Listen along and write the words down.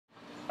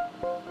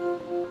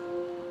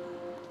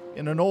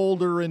in an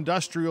older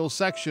industrial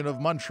section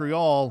of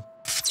Montreal,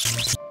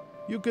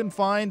 you can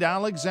find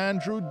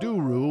Alexandru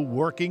Duru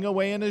working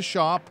away in his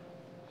shop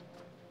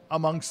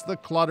amongst the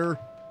clutter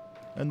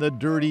and the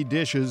dirty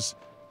dishes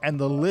and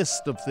the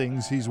list of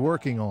things he's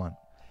working on.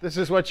 This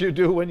is what you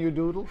do when you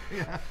doodle?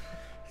 Yeah.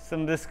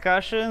 Some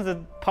discussions,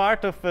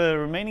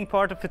 remaining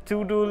part of a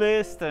to-do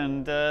list,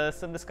 and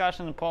some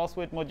discussion on pulse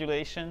width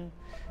modulation,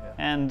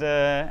 and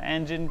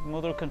engine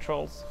motor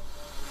controls.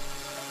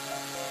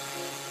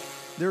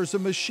 There's a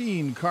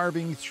machine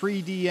carving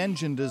 3D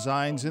engine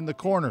designs in the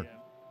corner.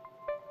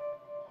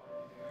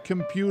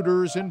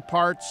 Computers and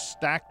parts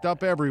stacked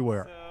up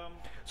everywhere.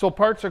 So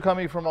parts are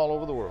coming from all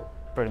over the world?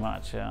 Pretty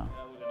much, yeah.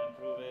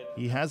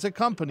 He has a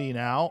company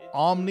now,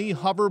 Omni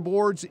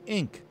Hoverboards,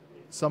 Inc.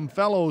 Some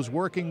fellows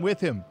working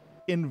with him,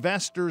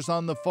 investors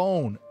on the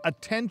phone,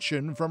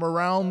 attention from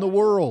around the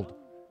world.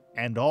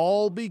 And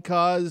all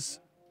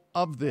because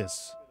of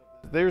this.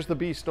 There's the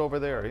beast over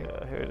there.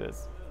 Yeah, here it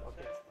is.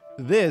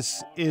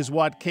 This is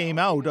what came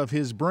out of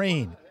his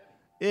brain.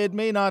 It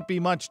may not be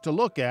much to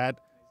look at,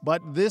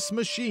 but this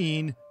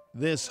machine,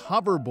 this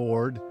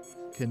hoverboard,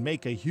 can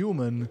make a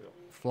human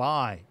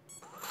fly.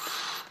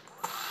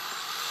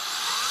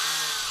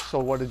 So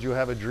what, did you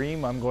have a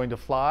dream? I'm going to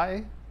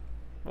fly?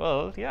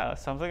 Well, yeah,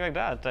 something like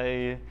that.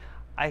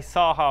 I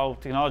saw how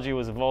technology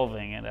was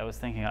evolving, and I was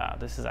thinking,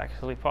 this is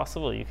actually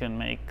possible. You can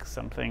make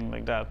something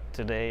like that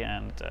today,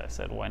 and I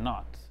said, why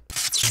not?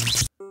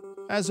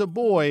 As a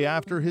boy,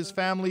 after his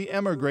family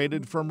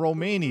emigrated from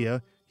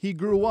Romania, he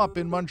grew up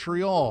in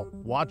Montreal,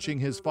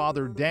 watching his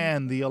father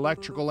Dan, the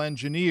electrical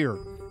engineer,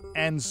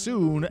 and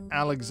soon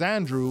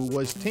Alexandru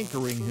was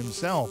tinkering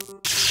himself.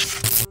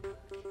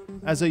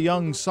 As a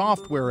young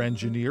software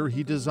engineer,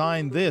 he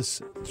designed this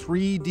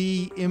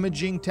 3D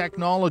imaging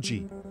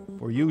technology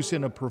for use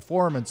in a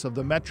performance of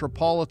the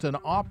Metropolitan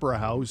Opera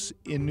House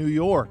in New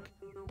York.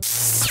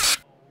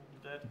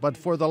 But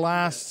for the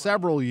last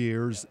several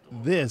years,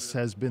 this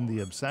has been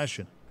the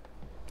obsession.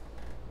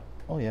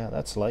 Oh yeah,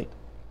 that's light.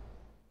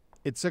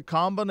 It's a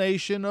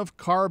combination of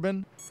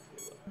carbon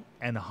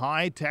and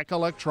high-tech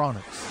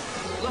electronics.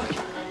 Look,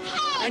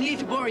 I need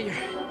to borrow your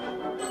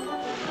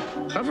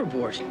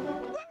hoverboard.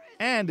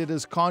 And it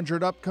has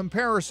conjured up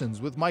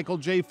comparisons with Michael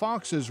J.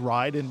 Fox's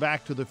ride in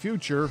Back to the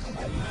Future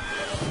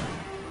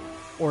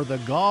or the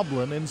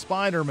Goblin in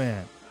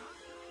Spider-Man.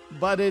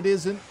 But it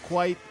isn't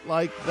quite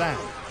like that.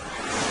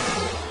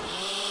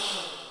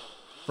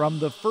 From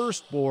the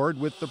first board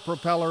with the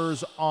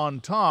propellers on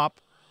top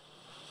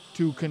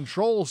to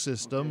control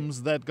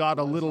systems that got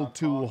a little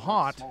too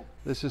hot.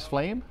 This is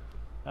flame?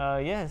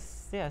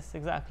 Yes,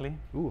 exactly.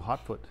 Ooh,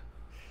 hot foot.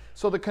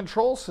 So the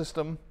control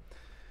system,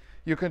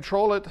 you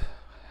control it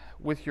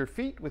with your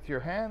feet, with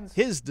your hands?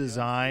 His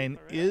design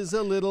is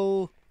a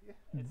little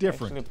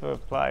different. Actually,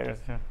 pliers.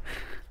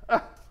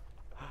 But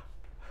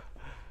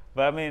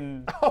I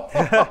mean,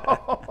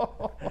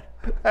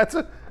 that's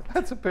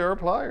a pair of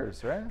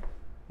pliers, right?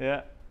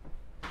 Yeah.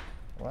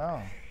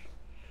 Wow.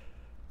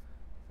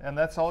 And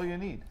that's all you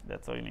need?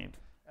 That's all you need.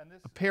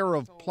 A pair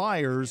of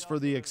pliers for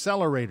the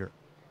accelerator.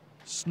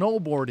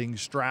 Snowboarding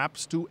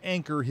straps to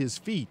anchor his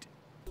feet.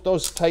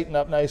 Those tighten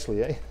up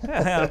nicely, eh?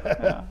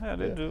 Yeah,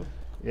 they do.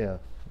 Yeah,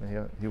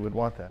 you would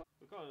want that.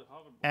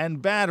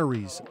 And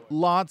batteries,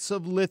 lots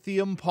of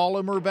lithium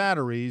polymer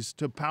batteries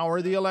to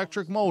power the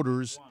electric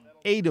motors,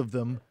 8 of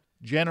them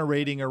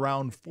generating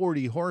around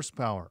 40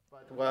 horsepower.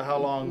 Well, how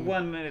long?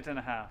 1 minute and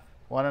a half.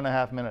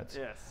 1.5 minutes.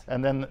 Yes.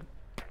 And then.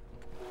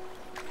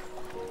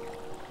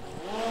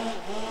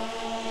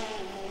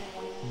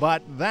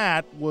 But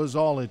that was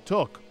all it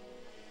took.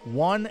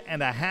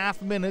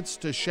 1.5 minutes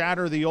to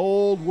shatter the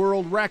old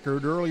world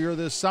record earlier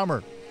this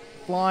summer,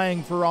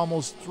 flying for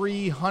almost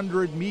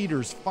 300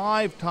 meters,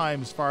 5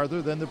 times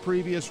farther than the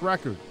previous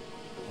record.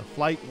 A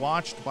flight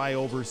watched by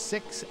over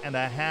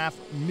 6.5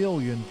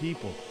 million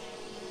people.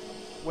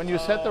 When you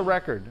set the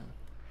record,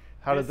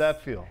 how did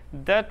that feel?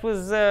 That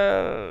was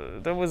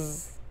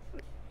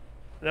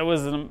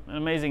an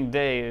amazing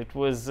day.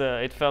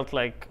 It felt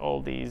like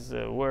all these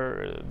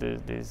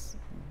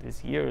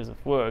these years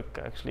of work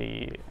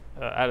actually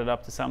added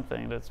up to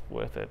something that's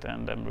worth it,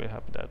 and I'm really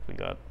happy that we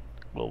got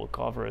global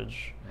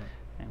coverage.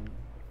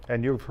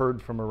 And you've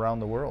heard from around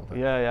the world. Huh?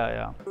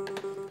 Yeah.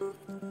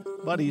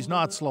 But he's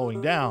not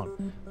slowing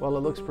down. Well, it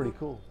looks pretty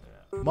cool.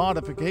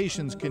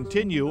 Modifications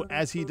continue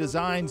as he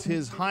designs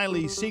his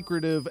highly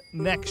secretive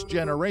next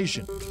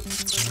generation.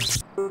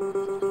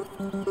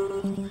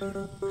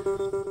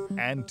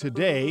 And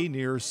today,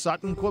 near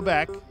Sutton,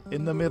 Quebec,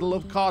 in the middle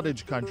of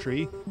cottage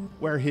country,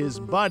 where his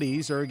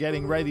buddies are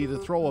getting ready to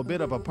throw a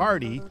bit of a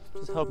party,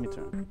 just help me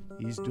turn.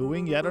 He's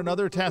doing yet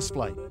another test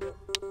flight.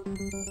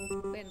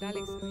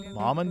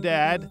 Mom and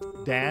Dad,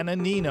 Dan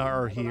and Nina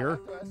are here.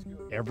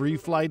 Every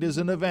flight is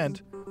an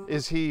event.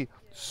 Is he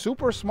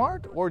super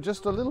smart or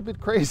just a little bit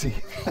crazy?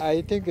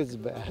 I think it's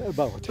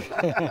about.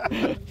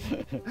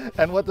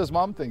 And what does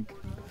Mom think?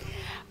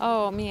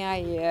 Oh, me,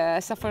 I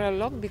suffer a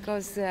lot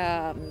because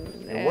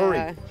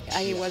worried.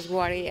 I was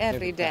worried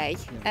every day.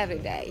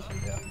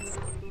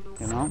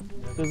 You know?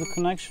 There's a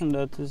connection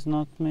that is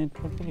not made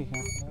properly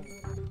here.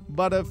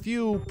 But a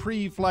few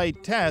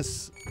pre-flight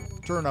tests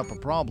turn up a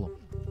problem.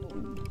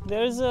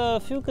 There's a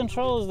few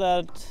controls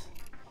that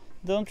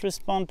don't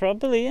respond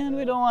properly, and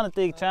we don't want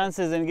to take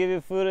chances and give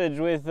you footage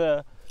with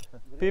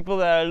people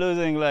that are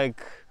losing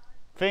like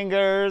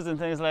fingers and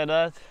things like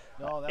that.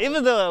 No,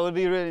 Even though that would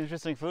be really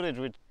interesting footage,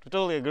 we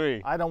totally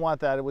agree. I don't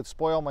want that. It would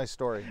spoil my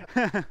story.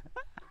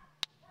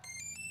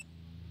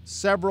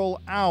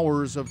 Several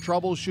hours of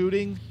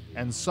troubleshooting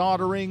and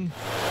soldering,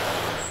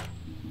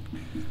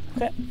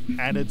 Okay.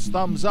 and it's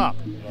thumbs up.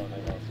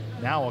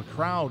 Now a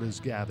crowd is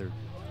gathered.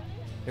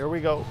 Here we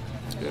go.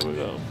 Here we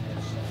go.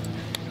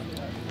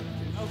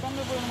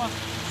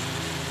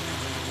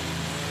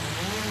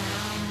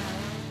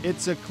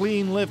 It's a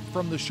clean lift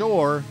from the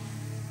shore,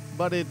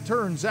 but it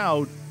turns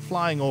out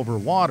flying over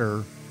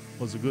water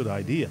was a good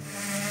idea.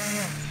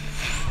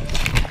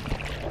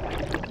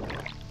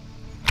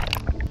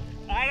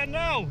 I don't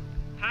know.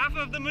 Half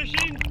of the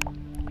machine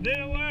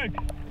didn't work.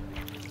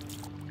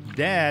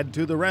 Dad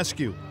to the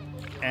rescue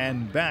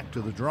and back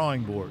to the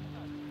drawing board.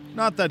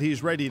 Not that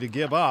he's ready to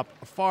give up,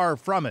 far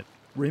from it.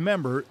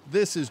 Remember,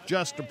 this is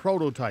just a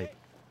prototype.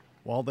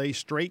 While they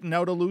straighten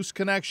out a loose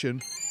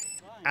connection,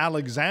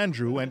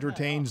 Alexandru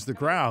entertains the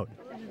crowd.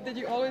 Did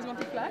you always want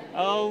to fly?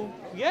 Oh,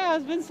 yeah,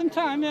 it's been some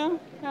time, yeah.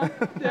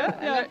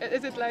 Yeah?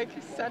 Is it like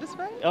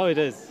satisfying? Oh, it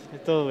is.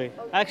 Totally.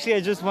 Actually,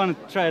 I just want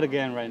to try it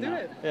again right now.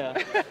 it.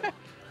 Yeah.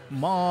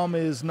 Mom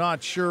is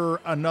not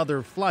sure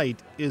another flight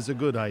is a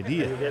good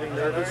idea. Getting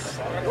nervous?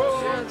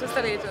 Yeah, just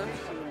a little.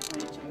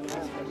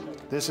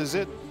 This is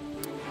it.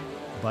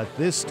 But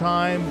this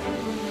time,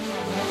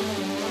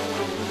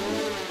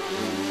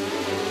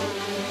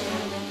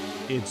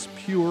 it's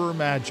pure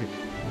magic.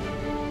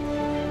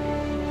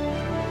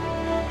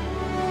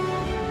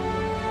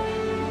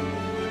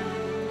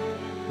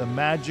 The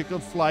magic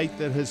of flight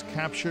that has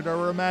captured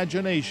our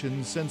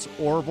imagination since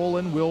Orville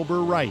and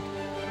Wilbur Wright.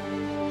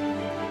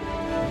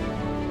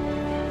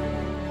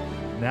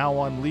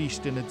 Now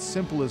unleashed in its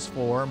simplest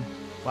form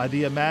by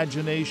the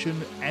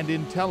imagination and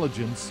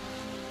intelligence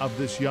of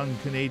this young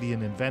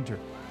Canadian inventor.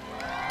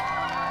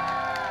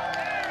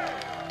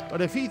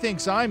 But if he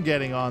thinks I'm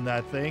getting on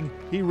that thing,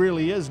 he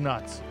really is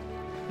nuts.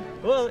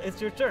 Well, it's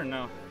your turn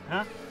now,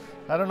 huh?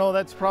 I don't know,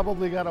 that's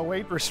probably got a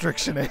weight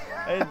restriction in it.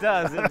 It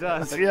does, it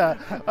does. Yeah,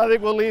 I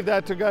think we'll leave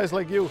that to guys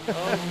like you.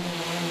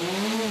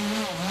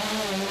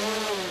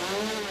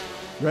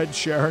 Red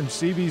Sharon,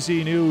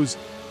 CBC News,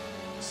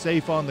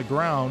 safe on the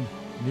ground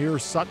near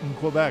Sutton,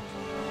 Quebec.